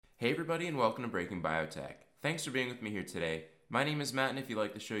Hey everybody and welcome to Breaking Biotech. Thanks for being with me here today. My name is Matt, and if you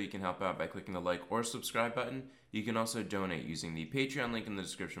like the show, you can help out by clicking the like or subscribe button. You can also donate using the Patreon link in the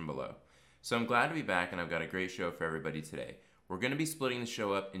description below. So I'm glad to be back, and I've got a great show for everybody today. We're going to be splitting the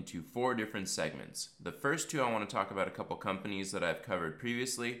show up into 4 different segments. The first 2, I want to talk about a couple companies that I've covered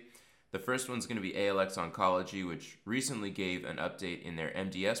previously. The first one's going to be ALX Oncology, which recently gave an update in their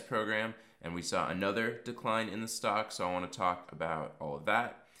MDS program, and we saw another decline in the stock, so I want to talk about all of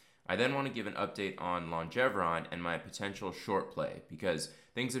that. I then want to give an update on Longeveron and my potential short play, because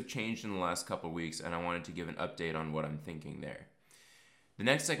things have changed in the last couple of weeks, and I wanted to give an update on what I'm thinking there. The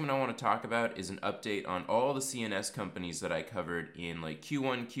next segment I want to talk about is an update on all the CNS companies that I covered in like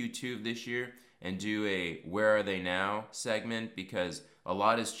Q1, Q2 of this year, and do a where are they now segment, because a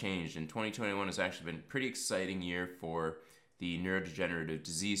lot has changed, and 2021 has actually been a pretty exciting year for the neurodegenerative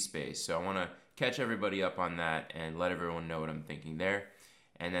disease space. So I want to catch everybody up on that and let everyone know what I'm thinking there.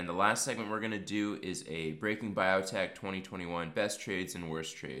 And then the last segment we're going to do is a Breaking Biotech 2021 Best Trades and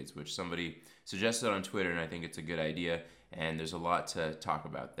Worst Trades, which somebody suggested on Twitter, and I think it's a good idea, and there's a lot to talk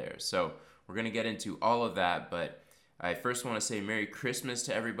about there. So we're going to get into all of that, but I first want to say Merry Christmas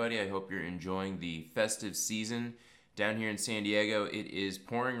to everybody. I hope you're enjoying the festive season. Down here in San Diego, it is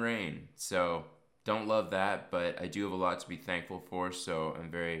pouring rain, so don't love that, but I do have a lot to be thankful for, so I'm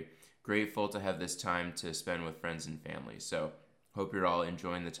very grateful to have this time to spend with friends and family. So hope you're all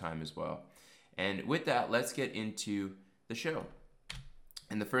enjoying the time as well. And with that, let's get into the show.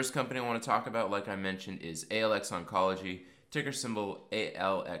 And the first company I want to talk about, like I mentioned, is ALX Oncology, ticker symbol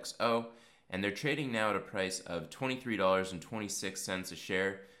ALXO, and they're trading now at a price of $23.26 a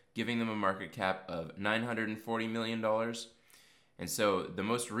share, giving them a market cap of $940 million. And so the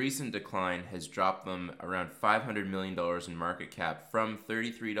most recent decline has dropped them around $500 million in market cap from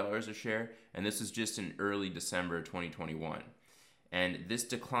 $33 a share, and this is just in early December 2021. And this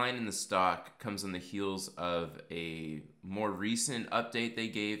decline in the stock comes on the heels of a more recent update they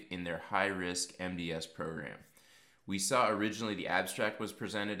gave in their high-risk MDS program. We saw originally the abstract was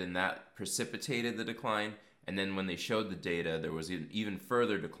presented, and that precipitated the decline. And then when they showed the data, there was an even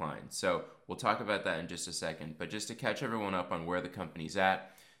further decline. So we'll talk about that in just a second. But just to catch everyone up on where the company's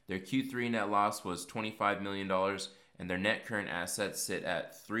at, their Q3 net loss was $25 million, and their net current assets sit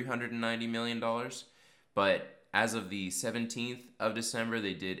at $390 million. But as of the 17th of December,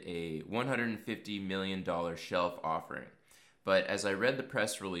 they did a $150 million shelf offering. But as I read the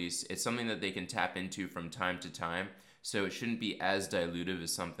press release, it's something that they can tap into from time to time, so it shouldn't be as dilutive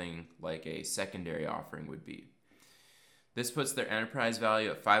as something like a secondary offering would be. This puts their enterprise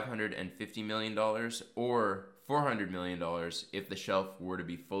value at $550 million or $400 million if the shelf were to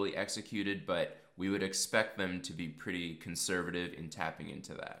be fully executed, but we would expect them to be pretty conservative in tapping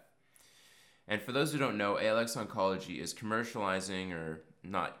into that. And for those who don't know, ALX Oncology is commercializing, or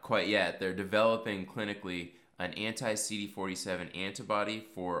not quite yet, they're developing clinically an anti-CD47 antibody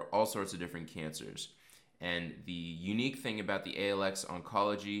for all sorts of different cancers. And the unique thing about the ALX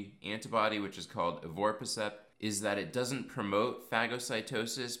Oncology antibody, which is called evorpacept, is that it doesn't promote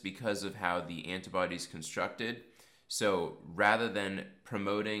phagocytosis because of how the antibody is constructed. So rather than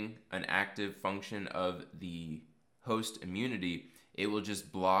promoting an active function of the host immunity, it will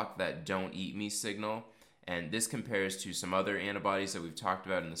just block that don't eat me signal. And this compares to some other antibodies that we've talked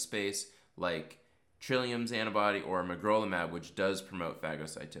about in the space, like Trillium's antibody or magrolimab, which does promote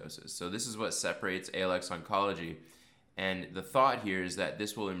phagocytosis. So this is what separates ALX Oncology. And the thought here is that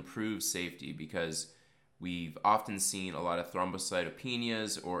this will improve safety, because we've often seen a lot of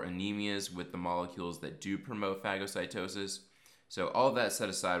thrombocytopenias or anemias with the molecules that do promote phagocytosis. So all of that set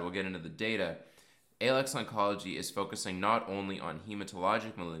aside, we'll get into the data. ALX Oncology is focusing not only on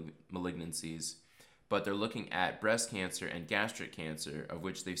hematologic malignancies, but they're looking at breast cancer and gastric cancer, of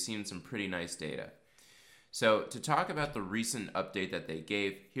which they've seen some pretty nice data. So to talk about the recent update that they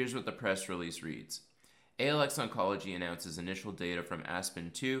gave, here's what the press release reads. ALX Oncology announces initial data from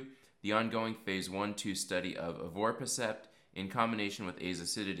ASPEN-2, the ongoing phase 1-2 study of evorpacept in combination with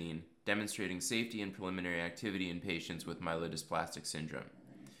azacitidine, demonstrating safety and preliminary activity in patients with myelodysplastic syndrome.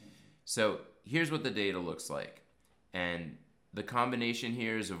 So here's what the data looks like. And the combination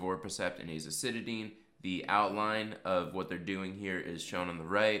here is evorpacept and azacitidine. The outline of what they're doing here is shown on the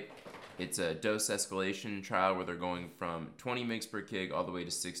right. It's a dose escalation trial where they're going from 20 mg per kg all the way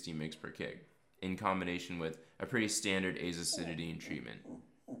to 60 mg per kg in combination with a pretty standard azacitidine treatment.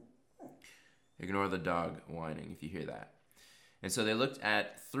 Ignore the dog whining if you hear that. And so they looked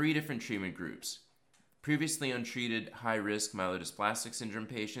at 3 different treatment groups. Previously untreated high-risk myelodysplastic syndrome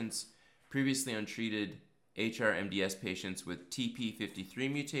patients, previously untreated HR-MDS patients with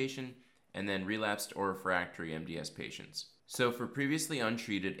TP53 mutation, and then relapsed or refractory MDS patients. So for previously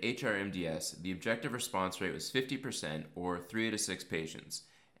untreated HR-MDS, the objective response rate was 50% or 3 out of 6 patients.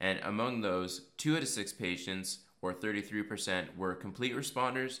 And among those, 2 out of 6 patients or 33% were complete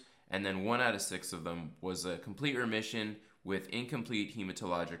responders, and then 1 out of 6 of them was a complete remission with incomplete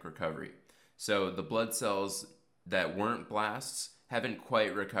hematologic recovery. So the blood cells that weren't blasts haven't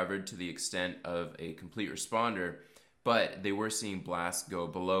quite recovered to the extent of a complete responder, but they were seeing blasts go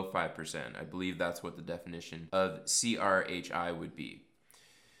below 5%. I believe that's what the definition of CRHI would be.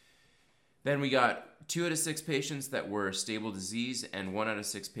 Then we got 2 out of 6 patients that were stable disease and 1 out of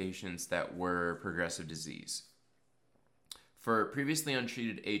 6 patients that were progressive disease. For previously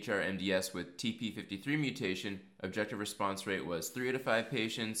untreated HR-MDS with TP53 mutation, objective response rate was 3 out of 5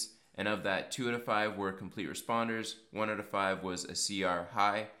 patients, and of that, 2 out of 5 were complete responders, 1 out of 5 was a CR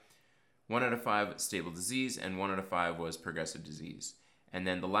high, 1 out of 5 stable disease, and 1 out of 5 was progressive disease. And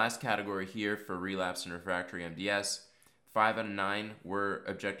then the last category here for relapsed and refractory MDS, 5 out of 9 were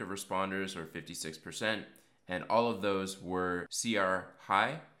objective responders, or 56%, and all of those were CR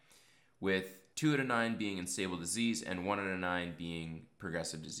high, with 2 out of 9 being in stable disease and 1 out of 9 being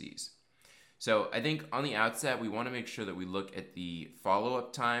progressive disease. So I think on the outset, we want to make sure that we look at the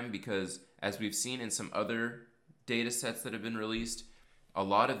follow-up time, because as we've seen in some other data sets that have been released, a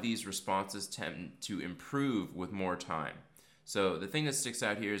lot of these responses tend to improve with more time. So the thing that sticks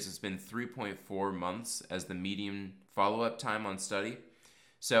out here is it's been 3.4 months as the median follow-up time on study.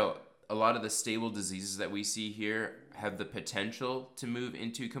 So a lot of the stable diseases that we see here have the potential to move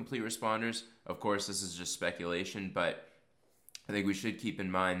into complete responders. Of course, this is just speculation, but I think we should keep in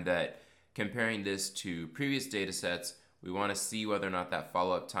mind that comparing this to previous data sets, we want to see whether or not that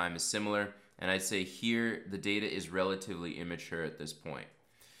follow-up time is similar. And I'd say here the data is relatively immature at this point.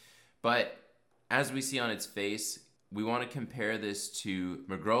 But as we see on its face, we want to compare this to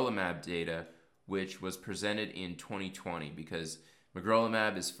magrolimab data, which was presented in 2020, because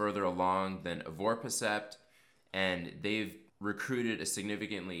magrolimab is further along than evorpacept, and they've recruited a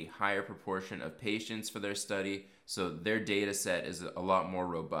significantly higher proportion of patients for their study, so their data set is a lot more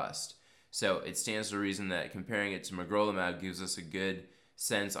robust. So it stands to reason that comparing it to magrolimab gives us a good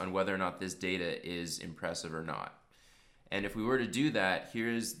sense on whether or not this data is impressive or not. And if we were to do that,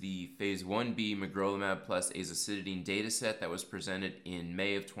 here's the phase 1b magrolimab plus azacitidine data set that was presented in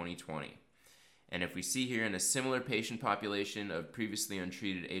May of 2020. And if we see here in a similar patient population of previously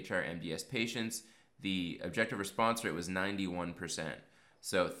untreated HR-MDS patients, the objective response rate was 91%.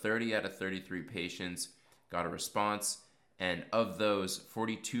 So 30 out of 33 patients got a response, and of those,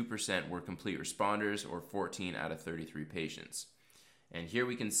 42% were complete responders, or 14 out of 33 patients. And here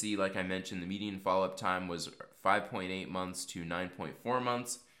we can see, like I mentioned, the median follow-up time was 5.8 months to 9.4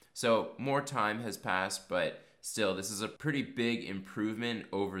 months. So more time has passed, but still, this is a pretty big improvement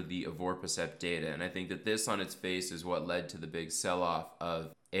over the evorpacept data. And I think that this on its face is what led to the big sell-off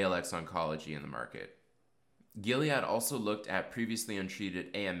of ALX Oncology in the market. Gilead also looked at previously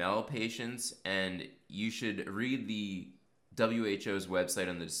untreated AML patients, and you should read the WHO's website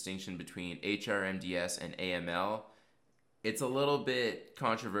on the distinction between HR-MDS and AML. It's a little bit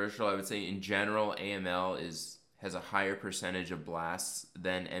controversial. I would say in general, AML has a higher percentage of blasts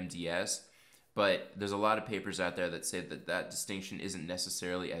than MDS, but there's a lot of papers out there that say that that distinction isn't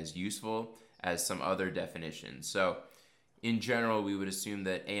necessarily as useful as some other definitions. So in general, we would assume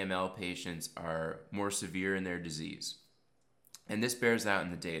that AML patients are more severe in their disease. And this bears out in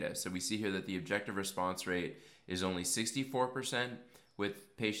the data. So we see here that the objective response rate is only 64%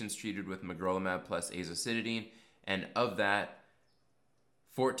 with patients treated with magrolimab plus azacitidine, and of that,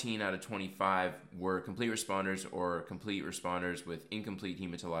 14 out of 25 were complete responders or complete responders with incomplete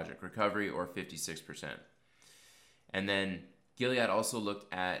hematologic recovery, or 56%. And then Gilead also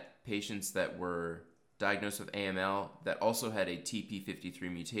looked at patients that were diagnosed with AML that also had a TP53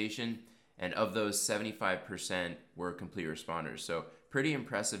 mutation, and of those, 75% were complete responders. So pretty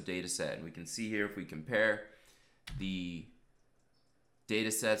impressive data set. And we can see here, if we compare the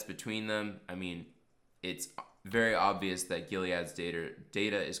data sets between them, I mean, it's very obvious that Gilead's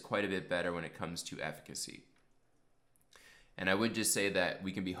data is quite a bit better when it comes to efficacy. And I would just say that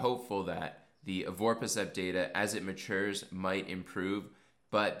we can be hopeful that the evorpacept data, as it matures, might improve,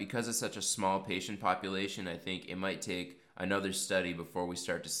 but because it's such a small patient population, I think it might take another study before we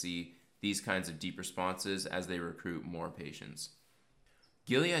start to see these kinds of deep responses as they recruit more patients.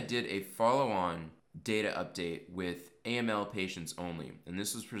 Gilead did a follow-on data update with AML patients only, and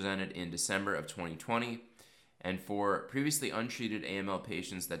this was presented in December of 2020. And for previously untreated AML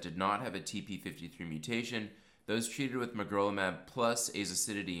patients that did not have a TP53 mutation, those treated with magrolimab plus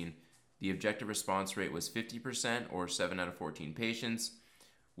azacitidine, the objective response rate was 50%, or 7 out of 14 patients,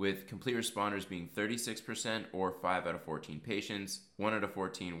 with complete responders being 36% or 5 out of 14 patients. 1 out of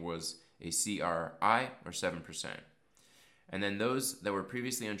 14 was a CRI or 7%. And then those that were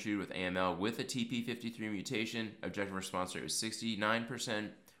previously untreated with AML with a TP53 mutation, objective response rate was 69%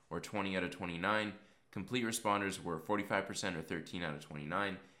 or 20 out of 29. Complete responders were 45% or 13 out of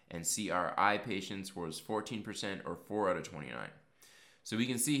 29. And CRI patients was 14% or 4 out of 29. So we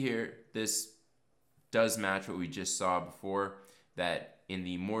can see here, this does match what we just saw before, that in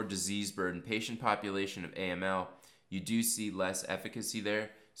the more disease burdened patient population of AML, you do see less efficacy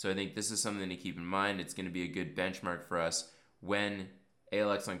there. So I think this is something to keep in mind. It's going to be a good benchmark for us when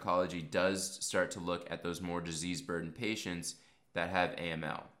ALX Oncology does start to look at those more disease burdened patients that have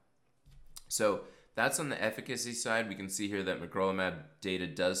AML. So that's on the efficacy side. We can see here that magrolimab data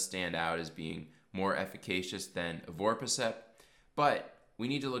does stand out as being more efficacious than evorpacept, but we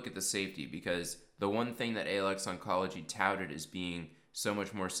need to look at the safety, because the one thing that ALX Oncology touted as being so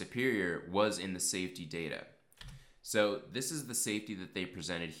much more superior was in the safety data. So this is the safety that they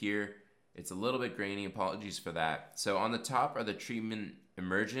presented here. It's a little bit grainy, apologies for that. So on the top are the treatment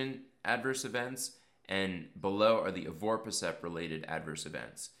emergent adverse events, and below are the evorpacept related adverse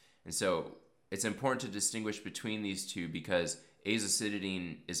events. And so it's important to distinguish between these two, because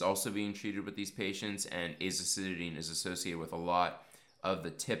azacitidine is also being treated with these patients, and azacitidine is associated with a lot of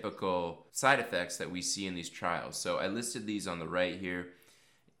the typical side effects that we see in these trials. So I listed these on the right here.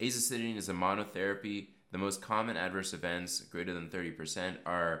 Azacitidine is a monotherapy. The most common adverse events, greater than 30%,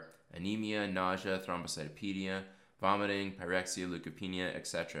 are anemia, nausea, thrombocytopenia, vomiting, pyrexia, leukopenia,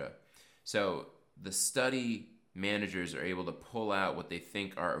 etc. So the study managers are able to pull out what they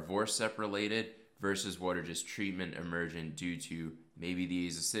think are evorpacept related versus what are just treatment emergent due to maybe the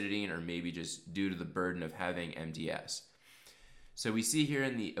azacitidine or maybe just due to the burden of having MDS. So we see here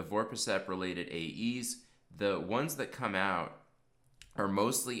in the evorpacept related AEs, the ones that come out are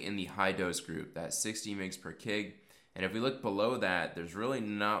mostly in the high dose group, that 60 mg per kg. And if we look below that, there's really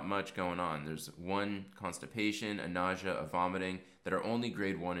not much going on. There's one constipation, a nausea, a vomiting that are only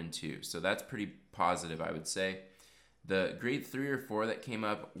grade 1 and 2. So that's pretty positive, I would say. The grade 3 or 4 that came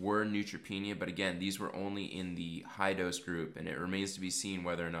up were neutropenia, but again, these were only in the high dose group, and it remains to be seen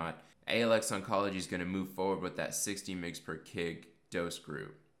whether or not ALX Oncology is going to move forward with that 60 mg per kg dose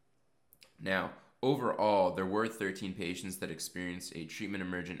group. Now, overall, there were 13 patients that experienced a treatment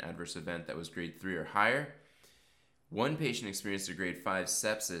emergent adverse event that was grade 3 or higher. One patient experienced a grade 5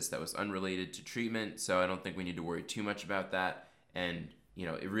 sepsis that was unrelated to treatment, so I don't think we need to worry too much about that. And,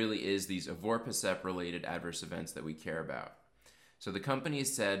 it really is these evorpacept related adverse events that we care about. So the company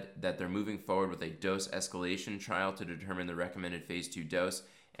said that they're moving forward with a dose escalation trial to determine the recommended phase 2 dose.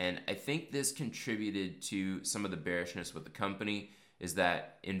 And I think this contributed to some of the bearishness with the company, is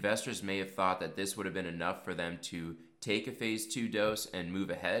that investors may have thought that this would have been enough for them to take a phase 2 dose and move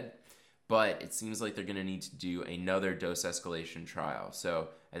ahead. But it seems like they're going to need to do another dose escalation trial. So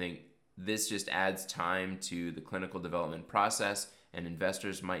I think this just adds time to the clinical development process, and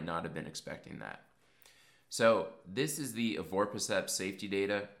investors might not have been expecting that. So this is the evorpacept safety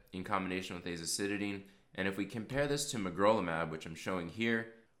data in combination with azacitidine. And if we compare this to magrolimab, which I'm showing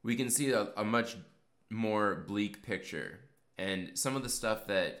here, we can see a much more bleak picture. And some of the stuff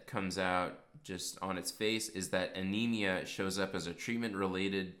that comes out just on its face is that anemia shows up as a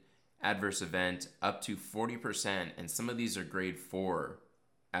treatment-related adverse event up to 40%, and some of these are grade 4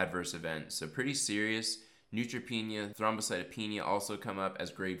 adverse events, so pretty serious. Neutropenia, thrombocytopenia also come up as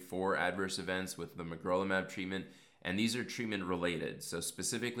grade 4 adverse events with the magrolimab treatment, and these are treatment related, so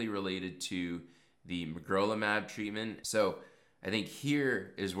specifically related to the magrolimab treatment. So I think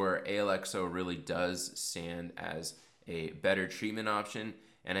here is where ALXO really does stand as a better treatment option.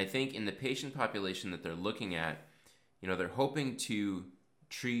 And I think in the patient population that they're looking at, they're hoping to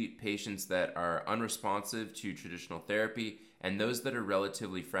treat patients that are unresponsive to traditional therapy and those that are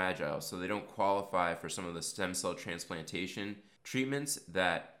relatively fragile, so they don't qualify for some of the stem cell transplantation treatments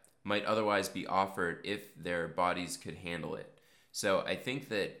that might otherwise be offered if their bodies could handle it. So I think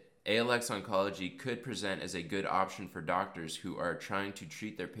that ALX Oncology could present as a good option for doctors who are trying to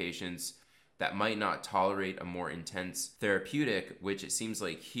treat their patients that might not tolerate a more intense therapeutic, which it seems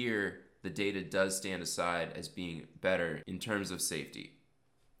like here the data does stand aside as being better in terms of safety.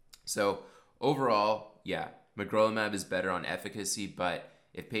 So overall, yeah, magrolimab is better on efficacy, but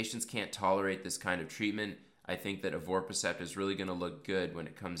if patients can't tolerate this kind of treatment, I think that evorpacept is really going to look good when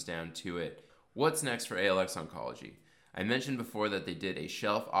it comes down to it. What's next for ALX Oncology? I mentioned before that they did a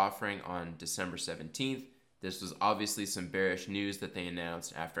shelf offering on December 17th. This was obviously some bearish news that they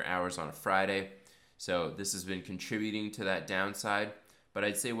announced after hours on a Friday. So this has been contributing to that downside. But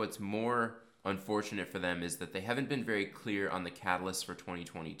I'd say what's more unfortunate for them is that they haven't been very clear on the catalysts for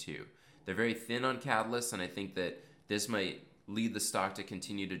 2022. They're very thin on catalysts, and I think that this might lead the stock to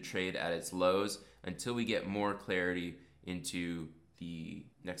continue to trade at its lows until we get more clarity into the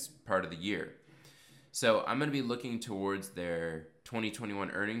next part of the year. So I'm going to be looking towards their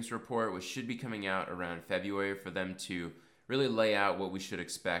 2021 earnings report, which should be coming out around February, for them to really lay out what we should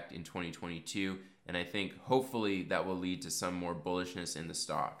expect in 2022. And I think hopefully that will lead to some more bullishness in the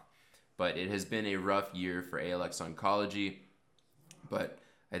stock. But it has been a rough year for ALX Oncology. But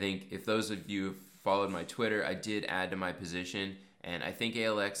I think if those of you have followed my Twitter, I did add to my position. And I think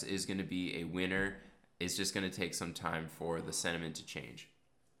ALX is going to be a winner. It's just going to take some time for the sentiment to change.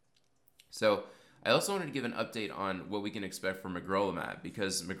 So I also wanted to give an update on what we can expect for magrolimab,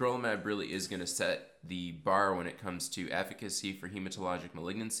 because magrolimab really is going to set the bar when it comes to efficacy for hematologic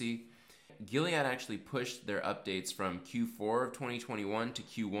malignancy. Gilead actually pushed their updates from Q4 of 2021 to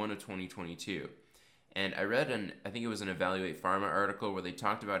Q1 of 2022. And I read I think it was an Evaluate Pharma article where they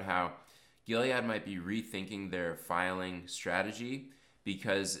talked about how Gilead might be rethinking their filing strategy,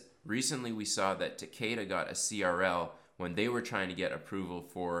 because recently we saw that Takeda got a CRL when they were trying to get approval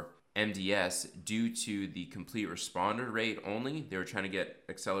for MDS due to the complete responder rate only. They were trying to get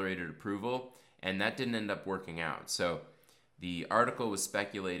accelerated approval, and that didn't end up working out. So the article was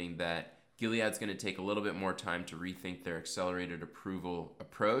speculating that Gilead's going to take a little bit more time to rethink their accelerated approval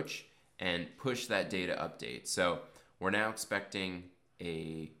approach and push that data update. So we're now expecting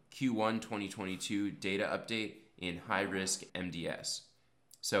a Q1 2022 data update in high-risk MDS.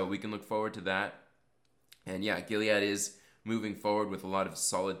 So we can look forward to that. And yeah, Gilead is moving forward with a lot of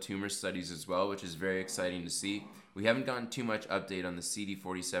solid tumor studies as well, which is very exciting to see. We haven't gotten too much update on the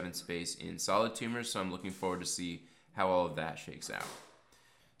CD47 space in solid tumors, so I'm looking forward to see how all of that shakes out.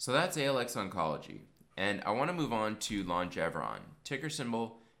 So that's ALX Oncology. And I want to move on to Longeveron, ticker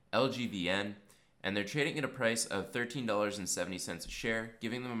symbol LGVN, and they're trading at a price of $13.70 a share,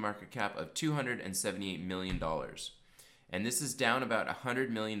 giving them a market cap of $278 million. And this is down about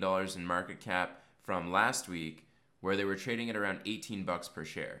 $100 million in market cap from last week, where they were trading at around $18 per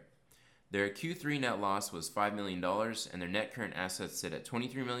share. Their Q3 net loss was $5 million, and their net current assets sit at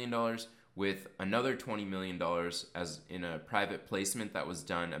 $23 million, with another $20 million as in a private placement that was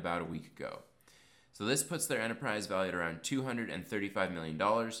done about a week ago. So this puts their enterprise value at around $235 million.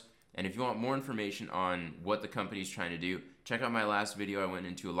 And if you want more information on what the company is trying to do, check out my last video. I went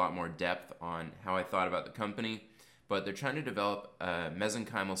into a lot more depth on how I thought about the company. But they're trying to develop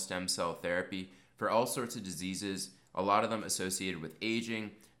mesenchymal stem cell therapy for all sorts of diseases, a lot of them associated with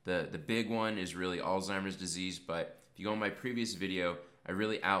aging. The big one is really Alzheimer's disease, but if you go on my previous video, I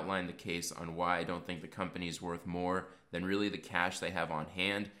really outlined the case on why I don't think the company is worth more than really the cash they have on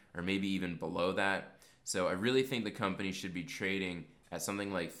hand, or maybe even below that. So I really think the company should be trading at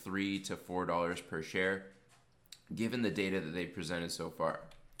something like $3 to $4 per share, given the data that they've presented so far.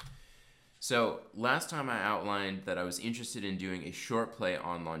 So last time I outlined that I was interested in doing a short play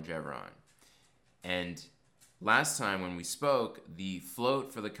on Longeveron. And last time when we spoke, the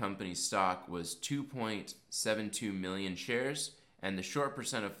float for the company's stock was 2.72 million shares, and the short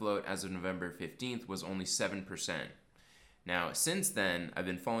percent of float as of November 15th was only 7%. Now, since then, I've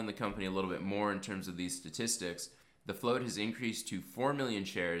been following the company a little bit more in terms of these statistics. The float has increased to 4 million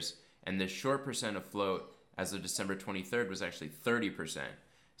shares, and the short percent of float as of December 23rd was actually 30%.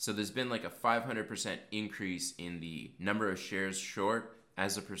 So there's been like a 500% increase in the number of shares short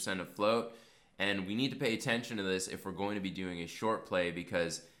as a percent of float. And we need to pay attention to this if we're going to be doing a short play,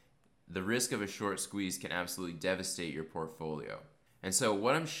 because the risk of a short squeeze can absolutely devastate your portfolio. And so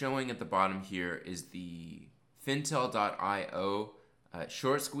what I'm showing at the bottom here is the Fintel.io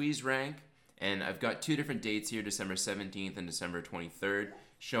short squeeze rank. And I've got two different dates here, December 17th and December 23rd,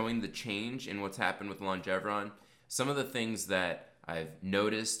 showing the change in what's happened with Longeveron. Some of the things that I've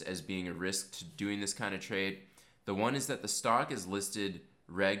noticed as being a risk to doing this kind of trade. The one is that the stock is listed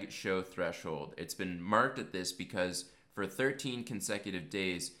Reg Show Threshold. It's been marked at this because for 13 consecutive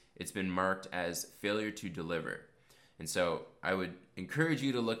days, it's been marked as failure to deliver. And so I would encourage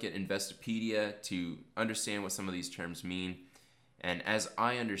you to look at Investopedia to understand what some of these terms mean. And as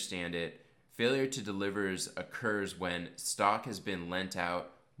I understand it, failure to deliver occurs when stock has been lent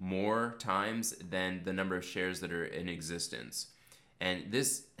out more times than the number of shares that are in existence. And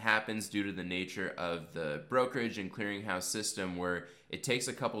this happens due to the nature of the brokerage and clearinghouse system, where it takes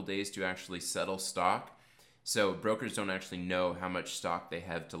a couple days to actually settle stock. So brokers don't actually know how much stock they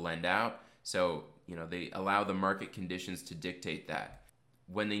have to lend out. So, they allow the market conditions to dictate that.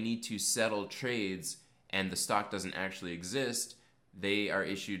 When they need to settle trades and the stock doesn't actually exist, they are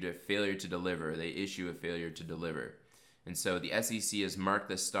issued a failure to deliver. They issue a failure to deliver. And so the SEC has marked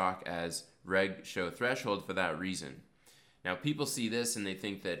the stock as Reg Show threshold for that reason. Now, people see this and they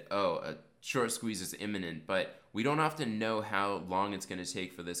think that, oh, a short squeeze is imminent, but we don't often know how long it's going to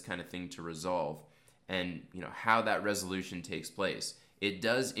take for this kind of thing to resolve and how that resolution takes place. It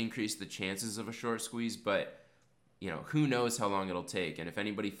does increase the chances of a short squeeze, but who knows how long it'll take. And if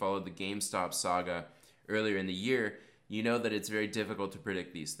anybody followed the GameStop saga earlier in the year, you know that it's very difficult to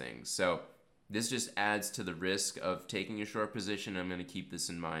predict these things. So this just adds to the risk of taking a short position. I'm going to keep this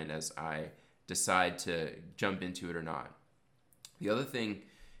in mind as I decide to jump into it or not. The other thing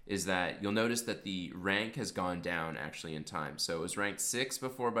is that you'll notice that the rank has gone down actually in time. So it was ranked 6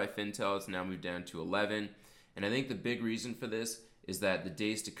 before by Fintel. It's now moved down to 11. And I think the big reason for this is that the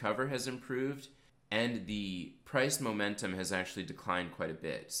days to cover has improved and the price momentum has actually declined quite a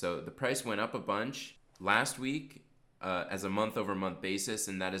bit. So the price went up a bunch last week as a month-over-month basis,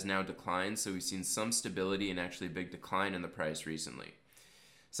 and that has now declined. So we've seen some stability and actually a big decline in the price recently.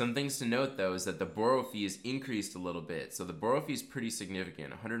 Some things to note, though, is that the borrow fee has increased a little bit. So the borrow fee is pretty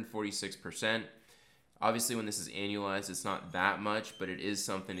significant, 146%. Obviously, when this is annualized, it's not that much, but it is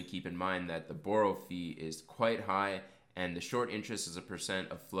something to keep in mind that the borrow fee is quite high, and the short interest as a percent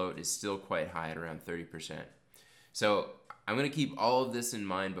of float is still quite high at around 30%. So I'm going to keep all of this in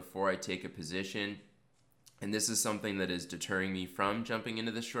mind before I take a position. And this is something that is deterring me from jumping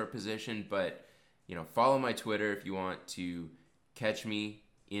into this short position. But, follow my Twitter if you want to catch me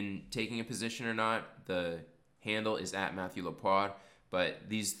in taking a position or not. The handle is @MatthewLapointe. But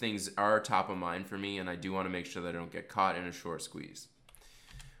these things are top of mind for me, and I do want to make sure that I don't get caught in a short squeeze.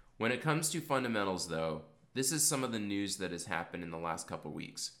 When it comes to fundamentals, though, this is some of the news that has happened in the last couple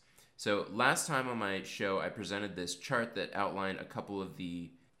weeks. So last time on my show, I presented this chart that outlined a couple of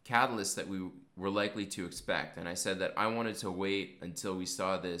the catalysts that we were likely to expect. And I said that I wanted to wait until we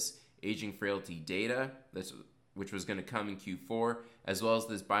saw this aging frailty data, which was going to come in Q4, as well as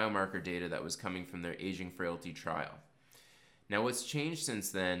this biomarker data that was coming from their aging frailty trial. Now, what's changed since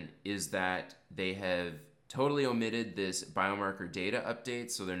then is that they have totally omitted this biomarker data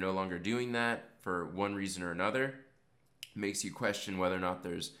update, so they're no longer doing that for one reason or another. It makes you question whether or not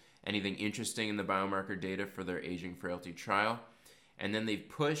there's anything interesting in the biomarker data for their aging frailty trial. And then they've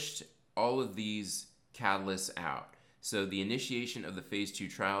pushed all of these catalysts out. So the initiation of the phase 2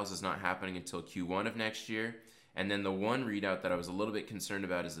 trials is not happening until Q1 of next year. And then the one readout that I was a little bit concerned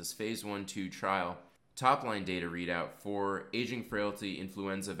about is this phase 1/2 trial top-line data readout for aging frailty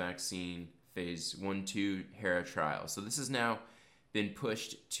influenza vaccine phase 1/2 HERA trial. So this has now been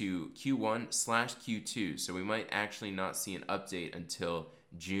pushed to Q1/Q2. So we might actually not see an update until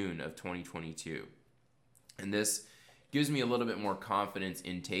June of 2022. And this gives me a little bit more confidence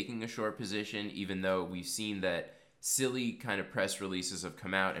in taking a short position, even though we've seen that silly kind of press releases have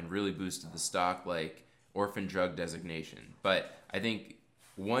come out and really boosted the stock, like orphan drug designation. But I think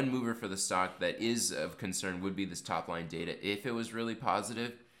one mover for the stock that is of concern would be this top-line data if it was really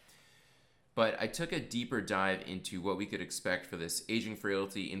positive. But I took a deeper dive into what we could expect for this aging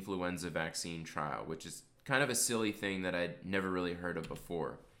frailty influenza vaccine trial, which is kind of a silly thing that I'd never really heard of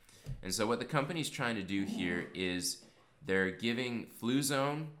before. And so what the company's trying to do here is they're giving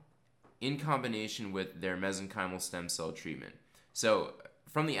Fluzone in combination with their mesenchymal stem cell treatment. So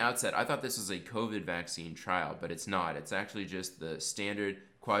from the outset, I thought this was a COVID vaccine trial, but it's not. It's actually just the standard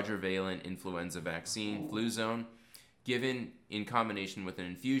quadrivalent influenza vaccine, Fluzone, given in combination with an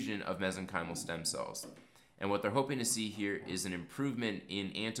infusion of mesenchymal stem cells. And what they're hoping to see here is an improvement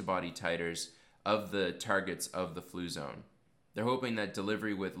in antibody titers of the targets of the Fluzone. They're hoping that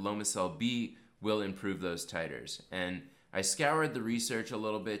delivery with Lomecel-B will improve those titers. And I scoured the research a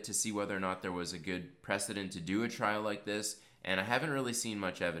little bit to see whether or not there was a good precedent to do a trial like this, and I haven't really seen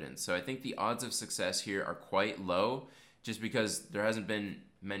much evidence. So I think the odds of success here are quite low, just because there hasn't been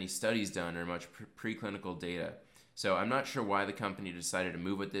many studies done or much preclinical data. So I'm not sure why the company decided to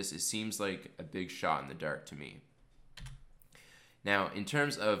move with this. It seems like a big shot in the dark to me. Now, in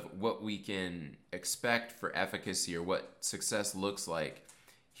terms of what we can expect for efficacy or what success looks like,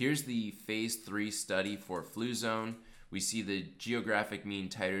 here's the phase 3 study for Fluzone. We see the geographic mean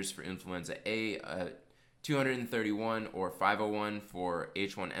titers for influenza A, 231 or 501 for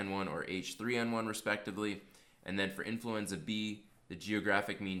H1N1 or H3N1 respectively. And then for influenza B, the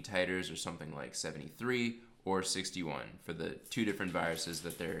geographic mean titers are something like 73 or 61 for the two different viruses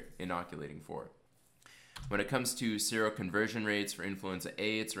that they're inoculating for. When it comes to seroconversion rates for influenza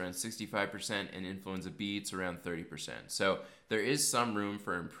A, it's around 65%, and influenza B, it's around 30%. So there is some room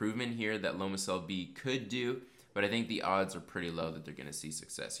for improvement here that Lomecel-B could do, but I think the odds are pretty low that they're going to see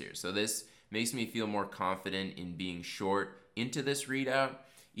success here. So this makes me feel more confident in being short into this readout,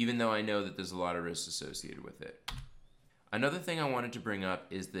 even though I know that there's a lot of risks associated with it. Another thing I wanted to bring up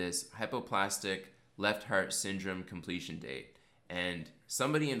is this hypoplastic left heart syndrome completion date. And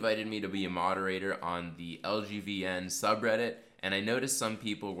somebody invited me to be a moderator on the LGVN subreddit, and I noticed some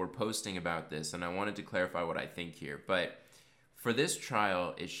people were posting about this, and I wanted to clarify what I think here. But for this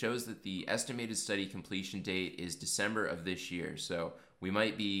trial, it shows that the estimated study completion date is December of this year. So we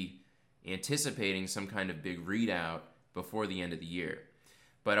might be anticipating some kind of big readout before the end of the year.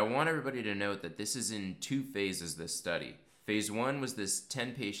 But I want everybody to note that this is in 2 phases, this study. Phase 1 was this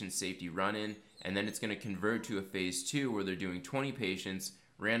 10 patient safety run-in, and then it's going to convert to a phase 2 where they're doing 20 patients,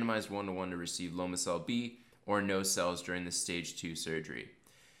 randomized 1-to-1 to receive Lomecel-B or no cells during the stage 2 surgery.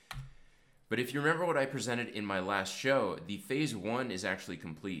 But if you remember what I presented in my last show, the phase 1 is actually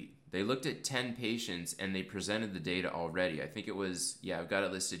complete. They looked at 10 patients and they presented the data already. I think it was, I've got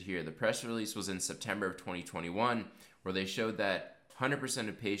it listed here. The press release was in September of 2021, where they showed that 100%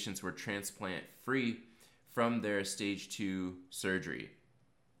 of patients were transplant free from their stage 2 surgery.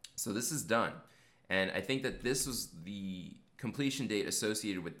 So this is done. And I think that this was the completion date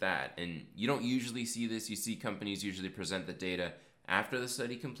associated with that. And you don't usually see this. You see companies usually present the data after the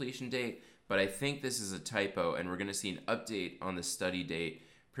study completion date. But I think this is a typo, and we're going to see an update on the study date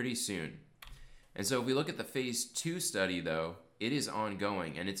pretty soon. And so if we look at the phase 2 study, though, it is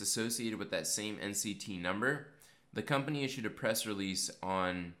ongoing, and it's associated with that same NCT number. The company issued a press release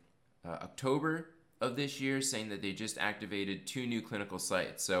on October of this year saying that they just activated 2 new clinical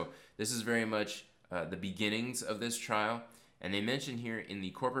sites. So this is very much the beginnings of this trial. And they mentioned here in the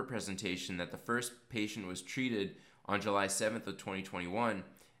corporate presentation that the first patient was treated on July 7th of 2021,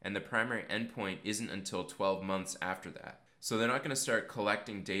 and the primary endpoint isn't until 12 months after that. So they're not going to start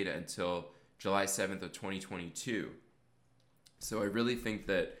collecting data until July 7th of 2022. So I really think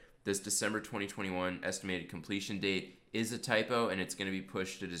that this December 2021 estimated completion date is a typo, and it's going to be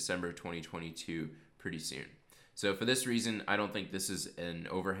pushed to December 2022 pretty soon. So for this reason, I don't think this is an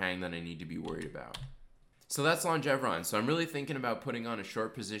overhang that I need to be worried about. So that's Longeveron. So I'm really thinking about putting on a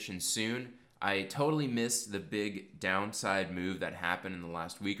short position soon. I totally missed the big downside move that happened in the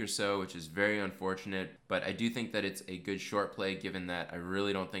last week or so, which is very unfortunate, but I do think that it's a good short play given that I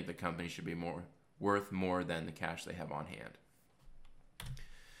really don't think the company should be worth more than the cash they have on hand.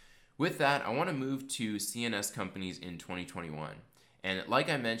 With that, I want to move to CNS companies in 2021. And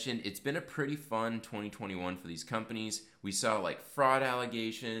like I mentioned, it's been a pretty fun 2021 for these companies. We saw like fraud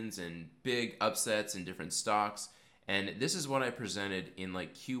allegations and big upsets in different stocks. And this is what I presented in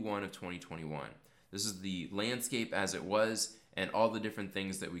like Q1 of 2021. This is the landscape as it was and all the different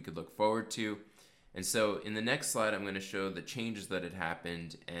things that we could look forward to. And so in the next slide, I'm going to show the changes that had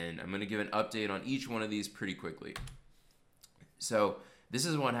happened, and I'm going to give an update on each one of these pretty quickly. So this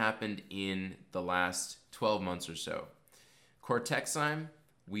is what happened in the last 12 months or so. Cortexime,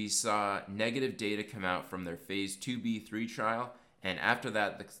 we saw negative data come out from their phase 2b/3 trial, and after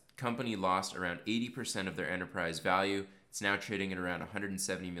that, the company lost around 80% of their enterprise value. It's now trading at around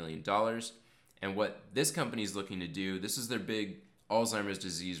 $170 million. And what this company is looking to do, this is their big Alzheimer's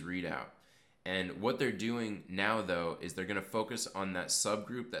disease readout. And what they're doing now, though, is they're going to focus on that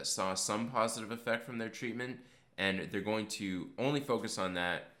subgroup that saw some positive effect from their treatment, and they're going to only focus on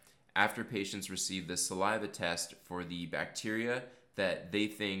that after patients receive the saliva test for the bacteria that they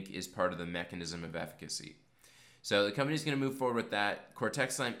think is part of the mechanism of efficacy. So the company's going to move forward with that.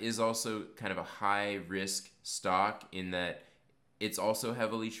 Cortexime is also kind of a high-risk stock in that it's also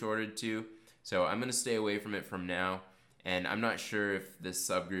heavily shorted too. So I'm going to stay away from it from now. And I'm not sure if this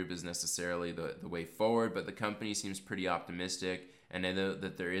subgroup is necessarily the way forward, but the company seems pretty optimistic, and I know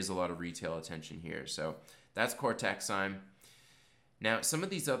that there is a lot of retail attention here. So that's Cortexime. Now, some of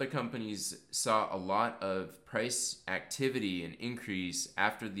these other companies saw a lot of price activity and increase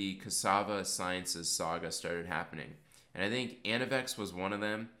after the Cassava Sciences saga started happening. And I think Anavex was one of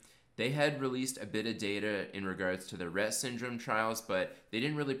them. They had released a bit of data in regards to the Rett syndrome trials, but they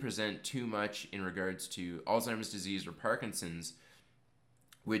didn't really present too much in regards to Alzheimer's disease or Parkinson's,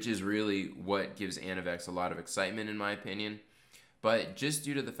 which is really what gives Anavex a lot of excitement in my opinion. But just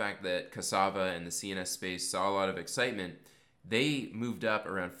due to the fact that Cassava and the CNS space saw a lot of excitement, they moved up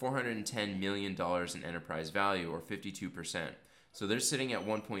around $410 million in enterprise value, or 52%. So they're sitting at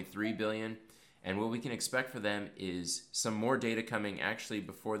 $1.3 billion, and what we can expect for them is some more data coming actually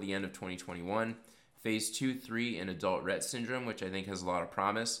before the end of 2021. Phase 2/3 in adult Rett syndrome, which I think has a lot of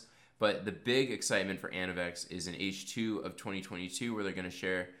promise. But the big excitement for Anavex is in H2 of 2022, where they're going to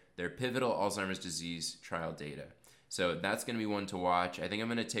share their pivotal Alzheimer's disease trial data. So that's going to be one to watch. I think I'm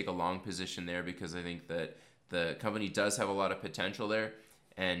going to take a long position there because I think that the company does have a lot of potential there,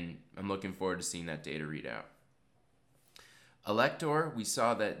 and I'm looking forward to seeing that data readout. Alector, we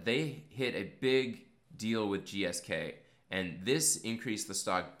saw that they hit a big deal with GSK, And this increased the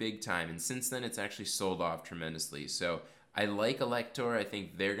stock big time, and since then it's actually sold off tremendously. So I like Alector. I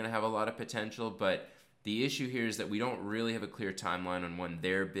think they're going to have a lot of potential, but the issue here is that we don't really have a clear timeline on when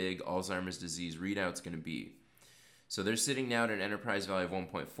their big Alzheimer's disease readout's going to be. So they're sitting now at an enterprise value of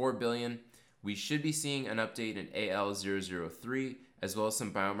 $1.4 billion. We should be seeing an update in AL003 as well as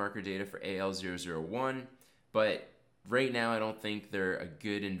some biomarker data for AL001, but right now I don't think they're a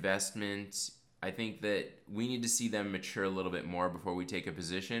good investment. I think that we need to see them mature a little bit more before we take a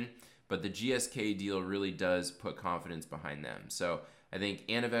position, but the GSK deal really does put confidence behind them. So I think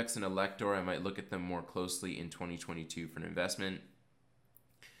Anavex and Alector, I might look at them more closely in 2022 for an investment.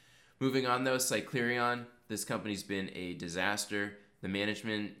 Moving on though, Cyclerion, this company's been a disaster. The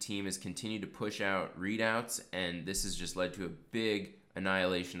management team has continued to push out readouts, and this has just led to a big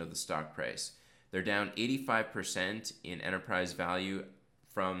annihilation of the stock price. They're down 85% in enterprise value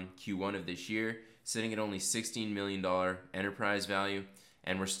from Q1 of this year, sitting at only $16 million enterprise value,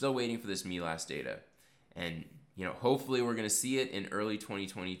 and we're still waiting for this MELAS data. And hopefully we're going to see it in early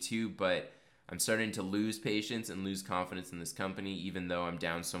 2022, but I'm starting to lose patience and lose confidence in this company, even though I'm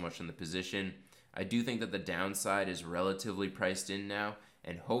down so much in the position. I do think that the downside is relatively priced in now,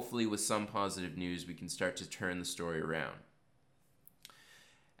 and hopefully with some positive news, we can start to turn the story around.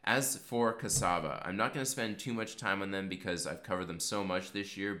 As for Cassava, I'm not going to spend too much time on them because I've covered them so much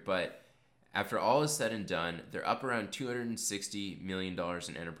this year, but after all is said and done, they're up around $260 million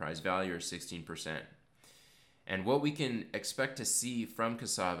in enterprise value, or 16%. And what we can expect to see from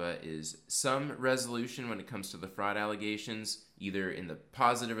Cassava is some resolution when it comes to the fraud allegations, either in the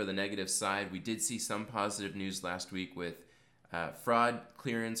positive or the negative side. We did see some positive news last week with fraud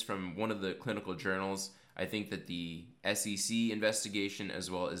clearance from one of the clinical journals. I think that the SEC investigation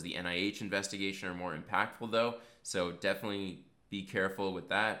as well as the NIH investigation are more impactful though, so definitely be careful with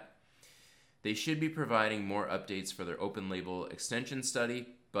that. They should be providing more updates for their open label extension study,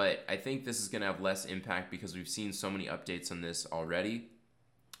 but I think this is going to have less impact because we've seen so many updates on this already.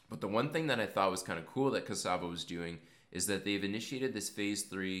 But the one thing that I thought was kind of cool that Cassava was doing is that they've initiated this phase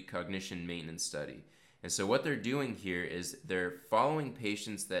 3 cognition maintenance study. And so what they're doing here is they're following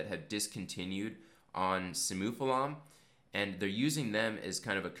patients that have discontinued on Simuflam, and they're using them as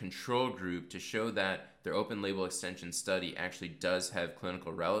kind of a control group to show that their open label extension study actually does have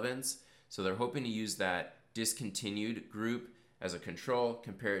clinical relevance. So they're hoping to use that discontinued group as a control,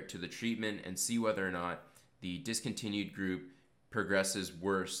 compare it to the treatment, and see whether or not the discontinued group progresses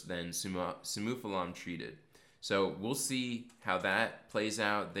worse than Simuflam treated. So we'll see how that plays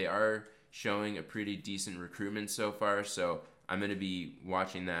out. They are showing a pretty decent recruitment so far, so I'm going to be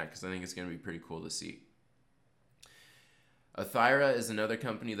watching that because I think it's going to be pretty cool to see. Athira is another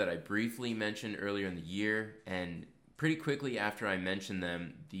company that I briefly mentioned earlier in the year, and pretty quickly after I mentioned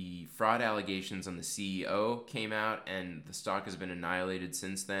them, the fraud allegations on the CEO came out, and the stock has been annihilated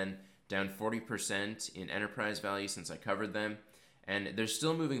since then, down 40% in enterprise value since I covered them. And they're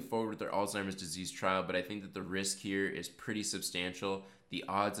still moving forward with their Alzheimer's disease trial, but I think that the risk here is pretty substantial. The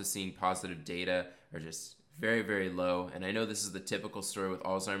odds of seeing positive data are just very, very low. And I know this is the typical story with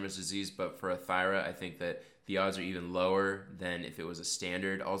Alzheimer's disease, but for Athira, I think that the odds are even lower than if it was a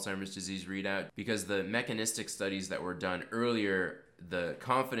standard Alzheimer's disease readout, because the mechanistic studies that were done earlier, the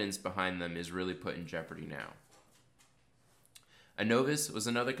confidence behind them is really put in jeopardy now. Anovis was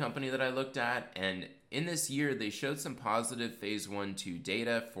another company that I looked at, and in this year they showed some positive phase 1-2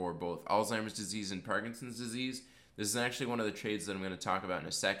 data for both Alzheimer's disease and Parkinson's disease. This is actually one of the trades that I'm going to talk about in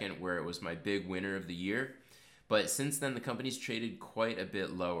a second, where it was my big winner of the year. But since then, the company's traded quite a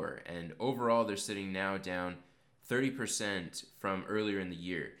bit lower, and overall they're sitting now down 30% from earlier in the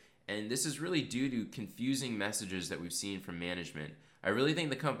year. And this is really due to confusing messages that we've seen from management. I really think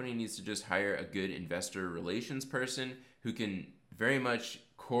the company needs to just hire a good investor relations person who can very much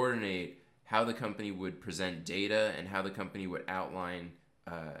coordinate how the company would present data and how the company would outline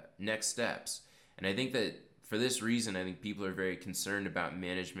next steps. And I think that for this reason, I think people are very concerned about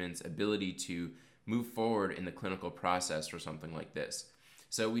management's ability to move forward in the clinical process for something like this.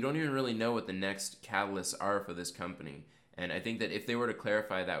 So we don't even really know what the next catalysts are for this company. And I think that if they were to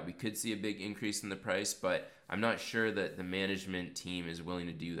clarify that, we could see a big increase in the price, but I'm not sure that the management team is willing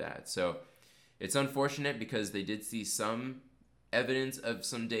to do that. So it's unfortunate because they did see some evidence of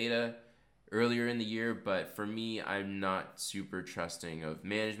some data earlier in the year, but for me, I'm not super trusting of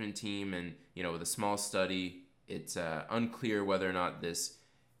management team, and with a small study, it's unclear whether or not this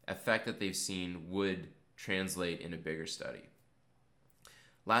effect that they've seen would translate in a bigger study.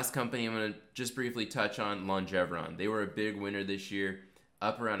 Last company I'm going to just briefly touch on, Longeveron. They were a big winner this year,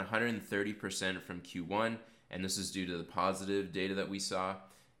 up around 130% from Q1, and this is due to the positive data that we saw.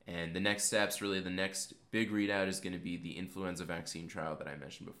 And the next steps, really the next big readout, is going to be the influenza vaccine trial that I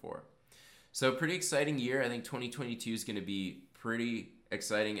mentioned before. So pretty exciting year. I think 2022 is going to be pretty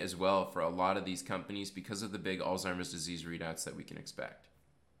exciting as well for a lot of these companies because of the big Alzheimer's disease readouts that we can expect.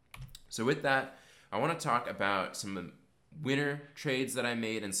 So with that, I want to talk about some winner trades that I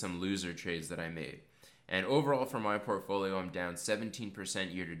made and some loser trades that I made. And overall for my portfolio, I'm down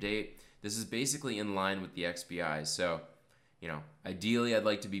 17% year to date. This is basically in line with the XBI. So, ideally I'd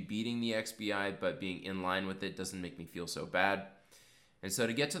like to be beating the XBI, but being in line with it doesn't make me feel so bad. And so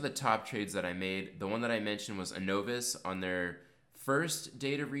to get to the top trades that I made, the one that I mentioned was Enovis. On their first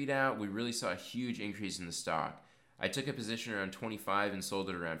data readout, we really saw a huge increase in the stock. I took a position around 25 and sold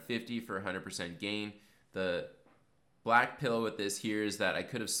it around 50 for 100% gain. The black pill with this here is that I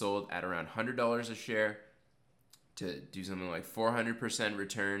could have sold at around $100 a share to do something like 400%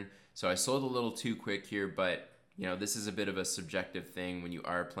 return. So I sold a little too quick here, but this is a bit of a subjective thing when you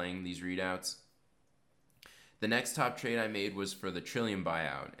are playing these readouts. The next top trade I made was for the Trillium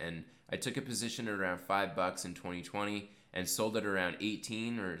buyout, and I took a position at around $5 in 2020 and sold it around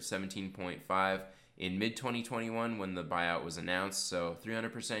 18 or 17.5 in mid-2021 when the buyout was announced. So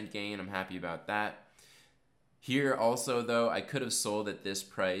 300% gain, I'm happy about that. Here also, though, I could have sold at this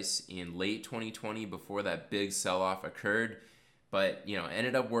price in late 2020 before that big sell-off occurred, but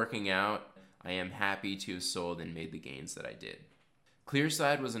ended up working out. I am happy to have sold and made the gains that I did.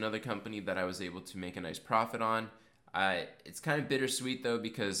 Clearside was another company that I was able to make a nice profit on. It's kind of bittersweet though,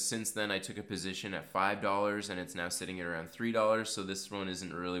 because since then I took a position at $5 and it's now sitting at around $3, so this one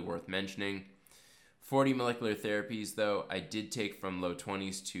isn't really worth mentioning. 4D Molecular Therapies though, I did take from low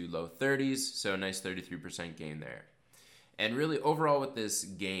 20s to low 30s, so a nice 33% gain there. And really overall with this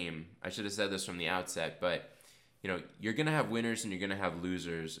game, I should have said this from the outset, but you're going to have winners and you're going to have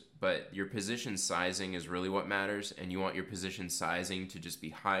losers, but your position sizing is really what matters, and you want your position sizing to just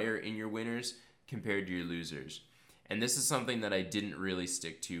be higher in your winners compared to your losers. And this is something that I didn't really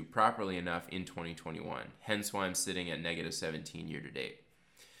stick to properly enough in 2021, hence why I'm sitting at negative 17 year to date.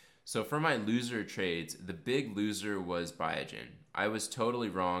 So for my loser trades, the big loser was Biogen. I was totally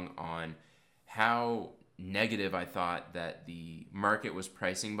wrong on how negative I thought that the market was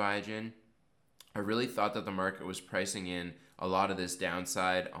pricing Biogen. I really thought that the market was pricing in a lot of this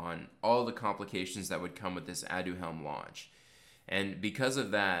downside on all the complications that would come with this Aduhelm launch. And because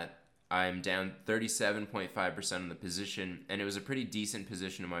of that, I'm down 37.5% in the position, and it was a pretty decent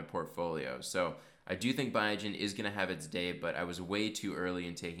position in my portfolio. So I do think Biogen is going to have its day, but I was way too early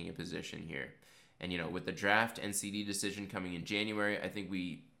in taking a position here. And with the draft NCD decision coming in January, I think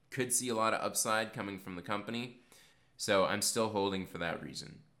we could see a lot of upside coming from the company. So I'm still holding for that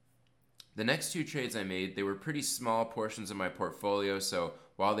reason. The next two trades I made, they were pretty small portions of my portfolio, so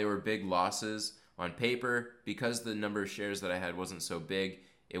while they were big losses on paper, because the number of shares that I had wasn't so big,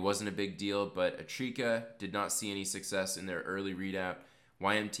 it wasn't a big deal. But Atrika did not see any success in their early readout.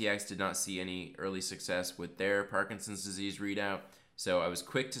 YMTX did not see any early success with their Parkinson's disease readout, so I was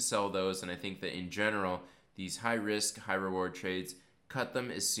quick to sell those, and I think that in general, these high-risk, high-reward trades, cut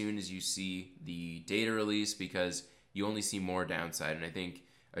them as soon as you see the data release because you only see more downside, and I think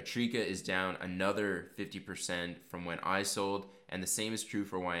Atrika is down another 50% from when I sold, and the same is true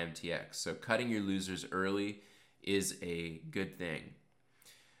for YMTX. So cutting your losers early is a good thing.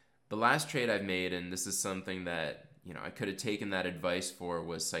 The last trade I've made, and this is something that I could have taken that advice for,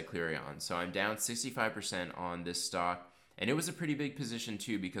 was Cyclerion. So I'm down 65% on this stock, and it was a pretty big position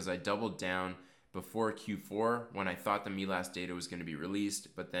too because I doubled down before Q4 when I thought the MELAS data was going to be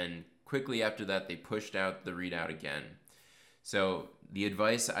released, but then quickly after that they pushed out the readout again. So the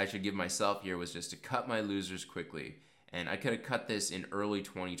advice I should give myself here was just to cut my losers quickly. And I could have cut this in early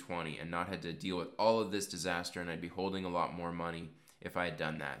 2020 and not had to deal with all of this disaster, and I'd be holding a lot more money if I had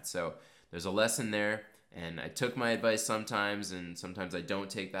done that. So there's a lesson there, and I took my advice sometimes, and sometimes I don't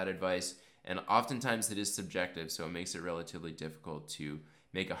take that advice. And oftentimes it is subjective, so it makes it relatively difficult to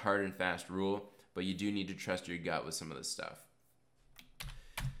make a hard and fast rule, but you do need to trust your gut with some of this stuff.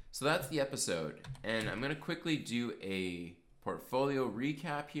 So that's the episode, and I'm going to quickly do a portfolio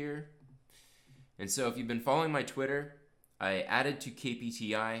recap here. And so if you've been following my Twitter, I added to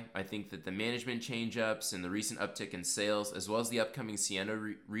KPTI. I think that the management change-ups and the recent uptick in sales, as well as the upcoming Sienna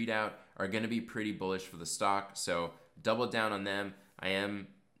readout, are going to be pretty bullish for the stock. So double down on them. I am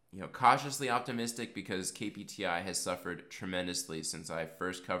cautiously optimistic because KPTI has suffered tremendously since I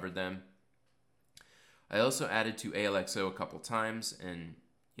first covered them. I also added to ALXO a couple times, and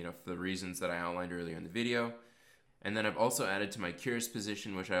for the reasons that I outlined earlier in the video. And then I've also added to my Curis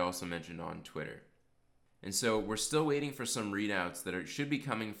position, which I also mentioned on Twitter. And so we're still waiting for some readouts that should be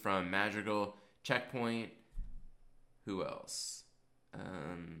coming from Madrigal, Checkpoint, who else?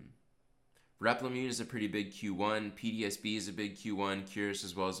 Replimune is a pretty big Q1. PDSB is a big Q1. Curis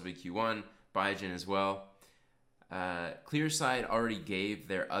as well as a big Q1. Biogen as well. Clearside already gave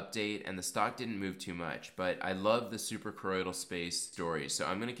their update and the stock didn't move too much, but I love the suprachoroidal space story. So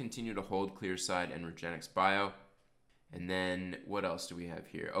I'm going to continue to hold Clearside and REGENXBIO. And then what else do we have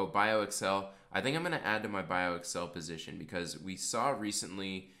here? Oh, BioXcel. I think I'm going to add to my BioXcel position because we saw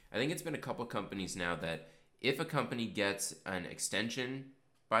recently, I think it's been a couple companies now, that if a company gets an extension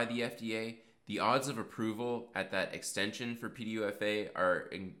by the FDA, the odds of approval at that extension for PDUFA are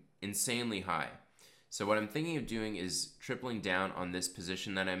insanely high. So what I'm thinking of doing is tripling down on this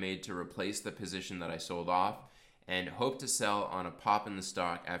position that I made to replace the position that I sold off and hope to sell on a pop in the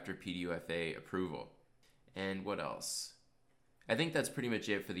stock after PDUFA approval. And what else? I think that's pretty much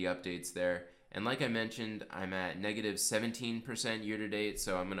it for the updates there. And like I mentioned, I'm at negative 17% year to date,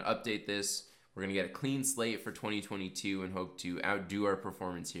 so I'm going to update this. We're going to get a clean slate for 2022 and hope to outdo our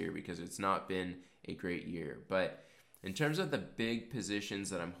performance here because it's not been a great year. But in terms of the big positions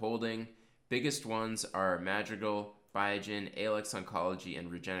that I'm holding, biggest ones are Madrigal, Biogen, ALX Oncology, and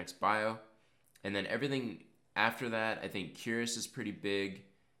REGENXBIO. And then everything after that, I think Curis is pretty big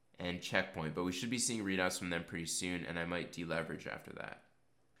and Checkpoint, but we should be seeing readouts from them pretty soon, and I might deleverage after that.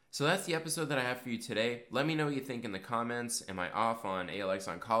 So that's the episode that I have for you today. Let me know what you think in the comments. Am I off on ALX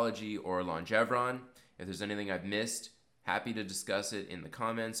Oncology or Longeveron? If there's anything I've missed, happy to discuss it in the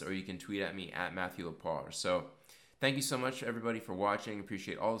comments, or you can tweet at me at Matthew Lepore. So thank you so much, everybody, for watching.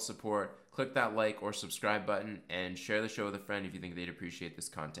 Appreciate all the support. Click that like or subscribe button and share the show with a friend if you think they'd appreciate this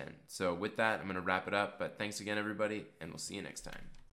content. So with that, I'm going to wrap it up. But thanks again, everybody, and we'll see you next time.